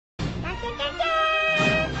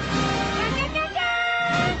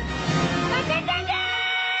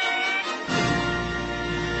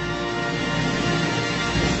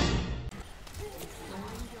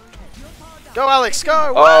Go, Alex,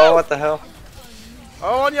 go! Oh, Woo! what the hell?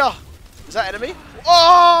 Oh, on ya! Is that enemy?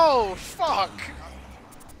 Oh, fuck!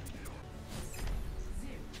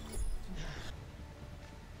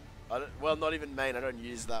 Well, not even main, I don't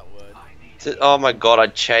use that word. Oh my god, I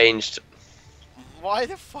changed. Why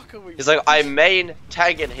the fuck are we... He's like, I main,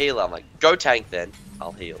 tank, and healer. I'm like, go tank then,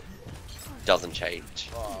 I'll heal. Doesn't change.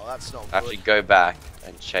 Oh, that's not I have to good. go back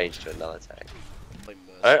and change to another tank.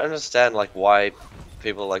 I don't understand like why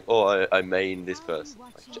people are like, oh, I main this person.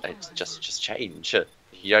 Like, it's just change.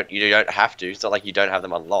 You don't have to. It's not like you don't have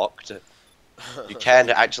them unlocked. You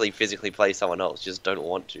can actually physically play someone else. Just don't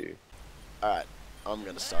want to. Alright, I'm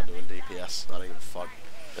gonna start doing DPS. I don't give a fuck.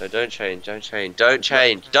 No, don't change. Don't change. Don't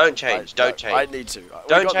change. Don't change. Don't change. I need to.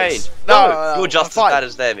 Don't change. No, No, you're just as fine. bad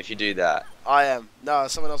as them if you do that. I am. No,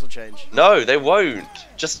 someone else will change. No, they won't.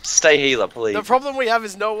 Just stay healer, please. The problem we have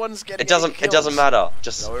is no one's getting. It doesn't matter.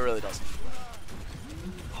 Just No, it really doesn't.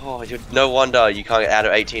 oh, no wonder you can't get out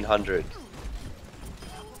of 1800.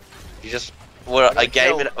 You just well, a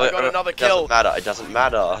game. I got another kill. Doesn't matter. It doesn't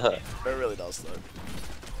matter. It really does though.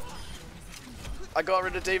 I got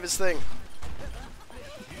rid of Diva's thing.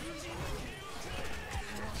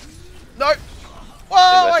 No!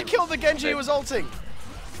 Whoa! I killed the Genji who was ulting.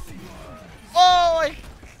 Oh!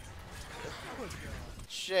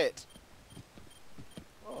 Shit.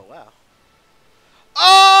 Oh wow.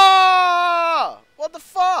 Ah! What the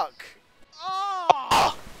fuck?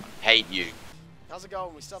 Ah! Hate you. How's it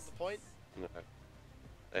going? We still have the point? No.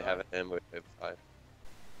 They have it and we're over 5.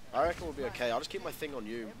 I reckon we'll be okay. I'll just keep my thing on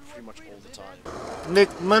you pretty much all the time.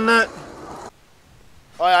 Nick minute.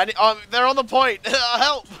 Oh yeah, they're on the point.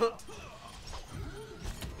 Help!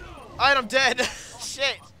 And I'm dead.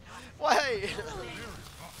 Shit. Wait.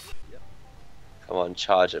 Come on,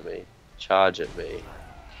 charge at me. Charge at me.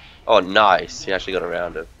 Oh, nice. He actually got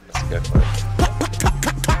around him. Let's go for it.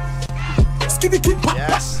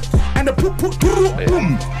 Yes. And a poop poop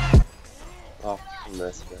boom. Oh,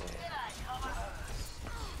 mercy.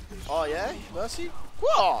 Oh yeah, Mercy.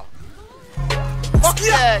 Whoa. Fuck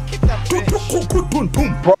yeah! Kick that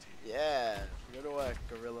bitch. Yeah. Go to work,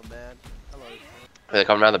 Gorilla Man. Hello. Are they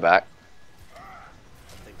coming around the back? I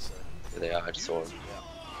think so. There they are. I just saw them. Yeah.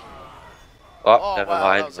 Oh, Oh, never wow, that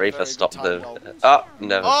mind. was a Reaper very good stopped time the. roll. Oh,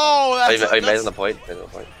 never. Oh, that's. Oh, he made on the point. Made on the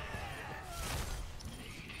point.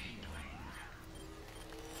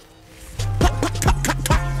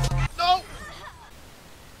 No.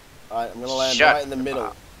 Alright, I'm gonna land Shut right in the middle.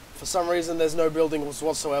 up. For some reason, there's no buildings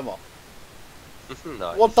whatsoever.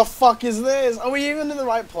 Nice. What the fuck is this? Are we even in the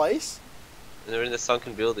right place? They're in the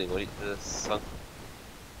sunken building. What? The sunk.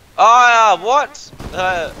 Ah, what?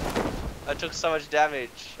 I took so much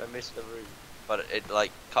damage. I missed the roof, but it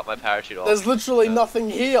like cut my parachute off. There's literally nothing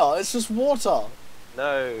here. It's just water.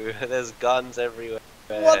 No, there's guns everywhere.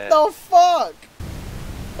 What the fuck?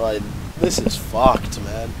 Like, this is fucked,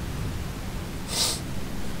 man.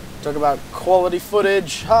 Talk about quality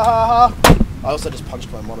footage. Ha ha ha. I also just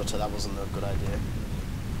punched my monitor. That wasn't a good idea.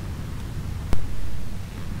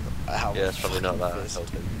 Ow. Yeah, that's probably not that.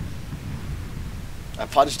 I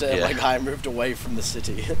punched it and Yeah. my guy moved away from the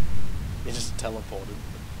city. He just teleported.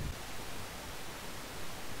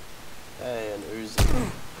 Hey, an Uzi.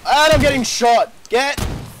 And I'm getting shot! Get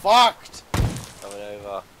fucked! Coming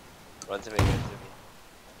over. Run to me, run to me.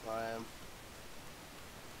 I am.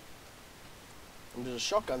 I'm just a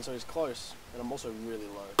shotgun, so he's close. And I'm also really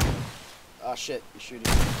low. Ah shit, he's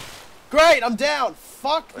shooting. Great, I'm down!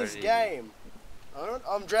 Fuck this game!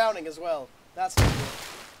 I'm drowning as well. That's not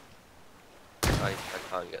good. I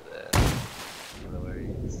can't get there. I don't know where he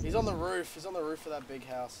is. He's on the roof. He's on the roof of that big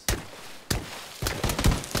house.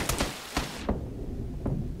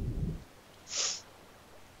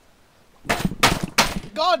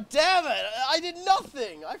 God damn it! I did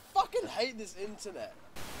nothing! I fucking hate this internet.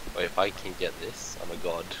 Wait, if I can get this, I'm a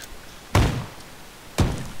god.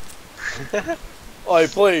 Oh,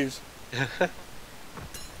 please.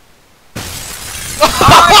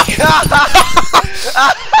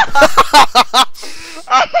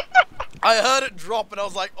 I heard it drop and I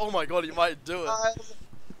was like, oh my god, you might do it. I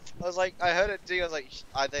was like, I heard it ding, I was like,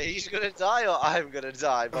 either he's gonna die or I'm gonna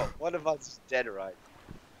die, but one of us is dead, right?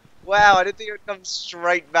 Wow, I didn't think it would come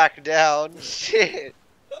straight back down. Shit.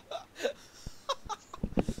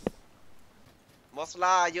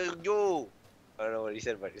 Mosla, yo. I don't know what he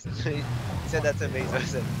said, but he said that to me, so I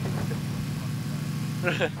said.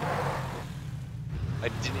 I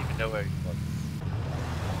didn't even know where he was.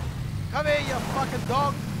 Come here, you fucking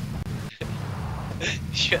dog.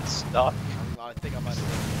 You get stuck. I think I might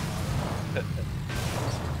have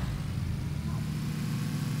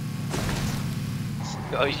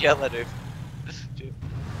Oh, yell at him.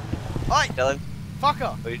 Oi! Tell him.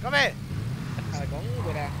 Fucker! Wait. Come here! có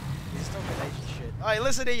người nè. He's talking Asian shit. Hey,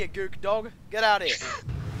 listen here, you gook dog. Get out here.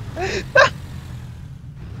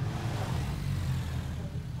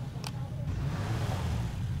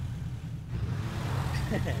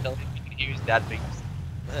 Tell him you can hear his dad being.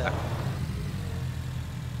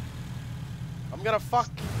 I'm gonna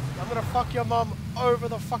fuck your mum over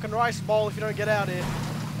the fucking rice bowl if you don't get out here.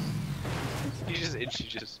 You just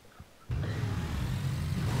introduce.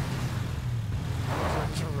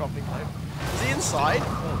 Robbing him. Is he inside?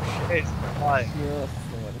 Oh shit. Why?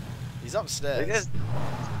 He's upstairs.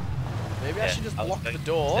 Maybe I should just block the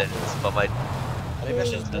door. But my, Maybe I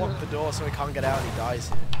should just block the door so he can't get out and he dies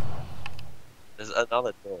here. there's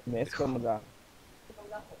another door. Mess con mình rồi.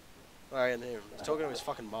 Alright, and him. He's talking to his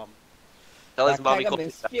fucking mum. Tell his mum Hai he cái called mình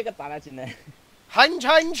his spear cái tà trên này. Hang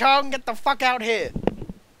Chong, get the fuck out here!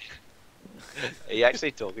 Are you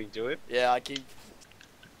actually talking to him? Yeah, I keep.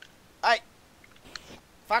 Hey!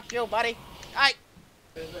 Fuck you, buddy! Hey!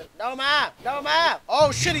 No ma! No ma!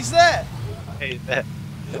 Oh shit, he's there! Hey, there.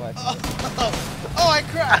 Oh, I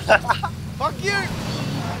crashed! Fuck you!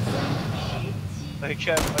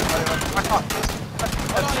 Okay.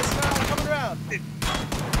 Hold on, it's coming around.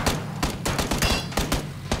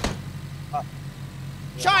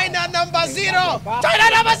 China number 0! China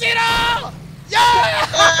number 0! Yeah!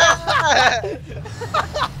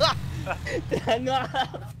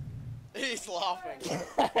 He's laughing.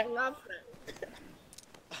 I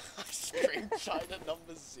screamed China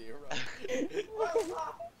number 0.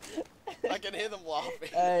 I can hear them laughing.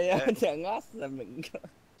 Thằng ngót là mình.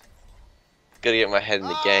 Gotta get my head in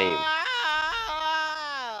the game.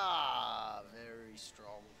 Ah, very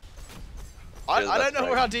strong. I don't know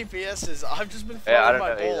where our DPS is. I've just been Yeah, I throwing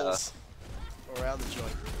don't my know balls around the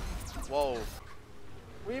joint. Whoa.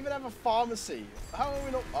 We even have a pharmacy. How are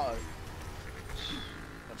we not? Uh oh.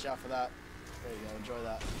 Watch out for that. There you go. Enjoy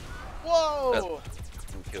that. Whoa!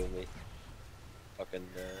 Don't kill me. Fucking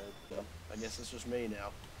nerd. I guess it's just me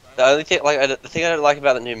now. The only thing, like, the thing I don't like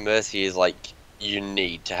about the new Mercy is, like, you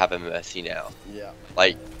need to have a Mercy now. Yeah.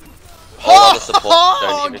 Like, a lot of support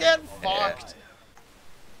don't even. Get Yeah. fucked!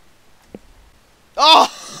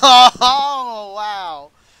 Oh,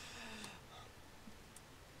 wow!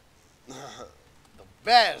 The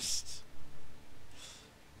best!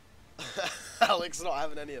 Alex not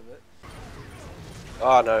having any of it.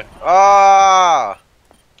 Oh no. Ah!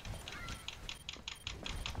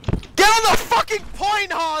 Get on the fucking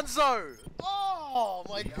point, Hanzo! Oh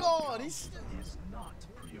my god, he's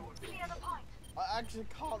I actually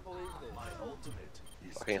can't believe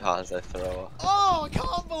this. Fucking Hanzo thrower. Oh, I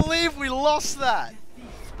can't believe we lost that!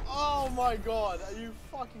 Oh my god, are you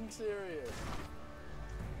fucking serious?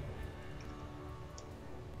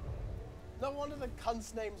 No wonder the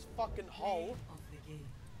cunt's name's fucking Hole.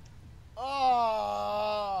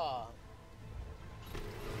 Oh!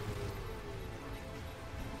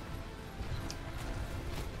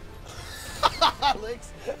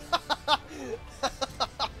 Alex!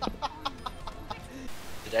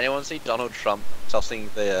 Did anyone see Donald Trump tossing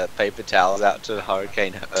the paper towels out to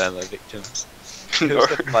Hurricane Irma victims? It was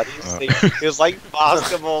the funniest thing. It was like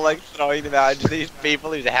basketball, like throwing them out into these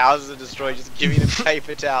people whose houses are destroyed, just giving them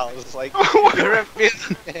paper towels. Like, you're a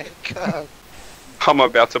billionaire. God. I'm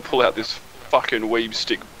about to pull out this fucking weeb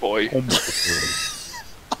stick, boy.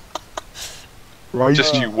 Right.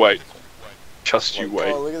 Just you wait. Just you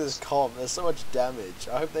wait. Oh, look at this comp. There's so much damage.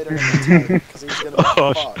 I hope they don't attack because he's gonna be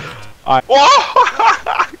Oh, fucked.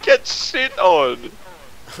 Whoa! Get shit on!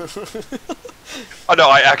 Oh no,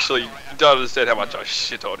 I actually don't understand how much I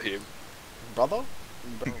shit on him. Brother?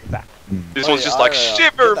 This Oh, one's yeah, just like, get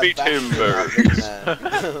shiver that me back timbers!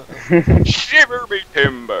 man. Shiver me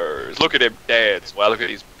timbers! Look at him dance. Wow, look at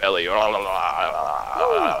his belly. Oh,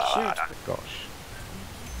 cute. Gosh.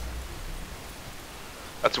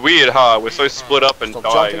 That's weird, huh? We're so split up and Stop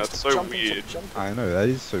dying. jumping, That's stop so jumping, weird. stop jumping. I know, that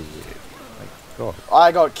is so weird. Like, God.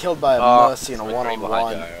 I got killed by a Oh, Mercy in a it's one-on-one.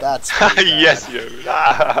 behind you. That's pretty bad. Yes, you.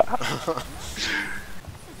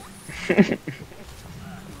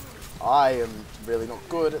 I am really not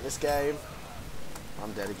good at this game.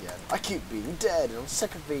 I'm dead again. I keep being dead, and I'm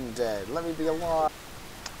sick of being dead. Let me be alive.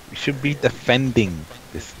 We should be defending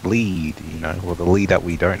this lead, you know, or the lead that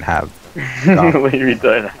we don't have. We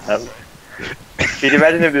don't have. Can you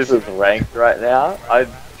imagine if this was ranked right now? I'd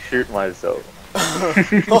shoot myself.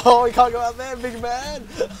 Oh, we can't go out there, big man.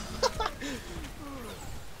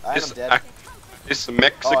 I'm This, dead. this Oh,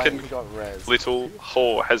 Mexican he got res. little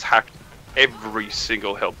whore has hacked every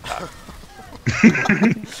single health pack.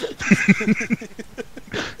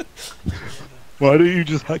 Why don't you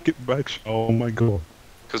just hack it back? Oh my god.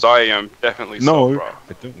 Because I am definitely No, soft,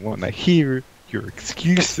 bro. I don't want to hear your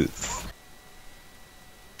excuses.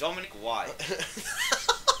 Dominic White.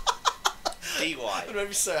 D White. I'd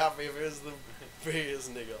be so happy if it was the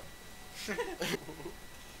biggest nigga.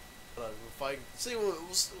 If I see, we'll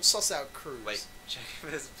suss out Cruz. Wait, check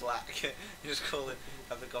if it's black. You just call it,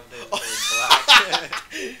 have the commentator call it black.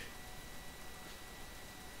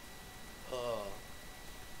 Oh.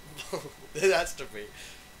 That's to be.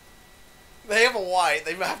 They have a white,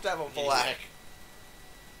 they have to have a black.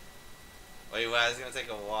 Wait, wow, it's gonna take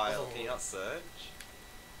a while. Can you not search?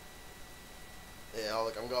 Yeah,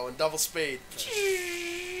 look, I'm going double speed.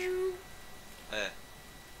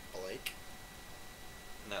 Blake.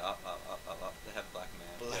 No, up. They have black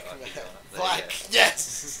man. Black Yeah, man. keep going up. There Black, you go.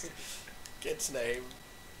 yes! Gets name.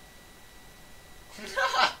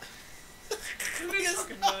 Who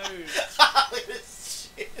fucking knows? Look at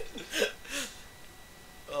this shit.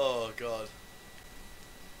 Oh god.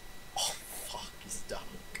 Oh fuck, he's dark.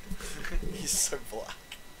 He's so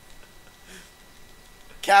black.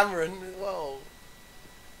 Cameron, whoa.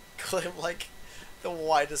 Call him like the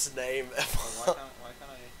whitest name ever. Why can't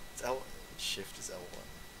I? It's L. Shift is L1.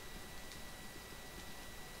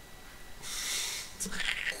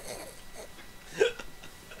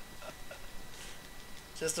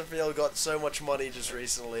 Chesterfield got so much money just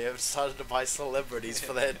recently, I've started to buy celebrities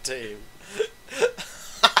for their team.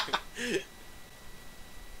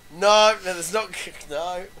 No, there's not.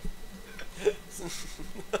 No.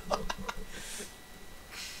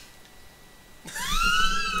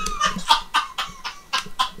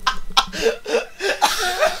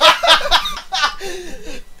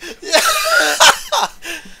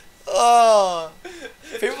 Oh,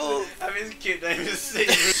 people. I mean, his cute name is Steve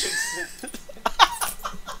Richardson.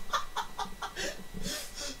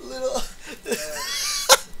 Little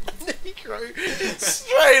Negro,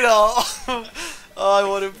 straight up. Oh, I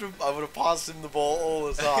would have passed him the ball all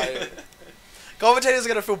the time. Commentators are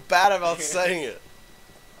gonna feel bad about saying it.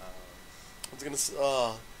 It's gonna.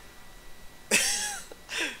 Oh.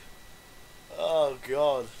 Oh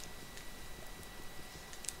god.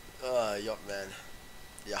 Yacht man.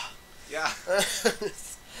 Yeah. Yeah.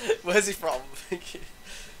 Where's he from?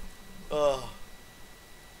 Oh.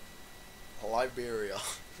 Liberia.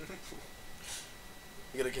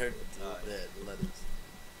 You gotta go there, the letters.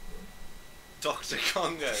 Dr.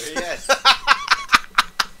 Congo, yes.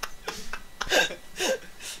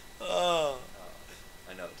 Oh.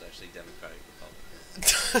 I know it's actually Democratic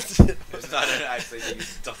Republic. I don't actually think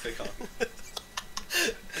it's Dr. Congo.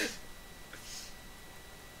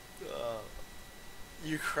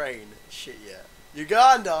 Ukraine. Shit, yeah.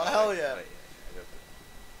 Uganda. Hell wait, yeah. Wait,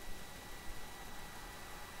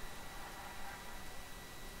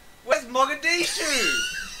 Where's Mogadishu?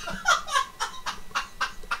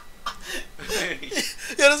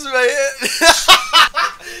 Yeah, this is right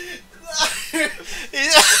here.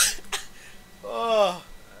 Yeah. Oh.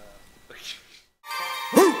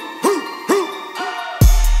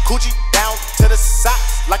 Coochie down to the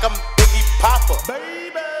socks like I'm Biggie Papa.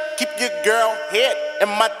 Baby. Keep your girl head in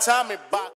my Tommy box.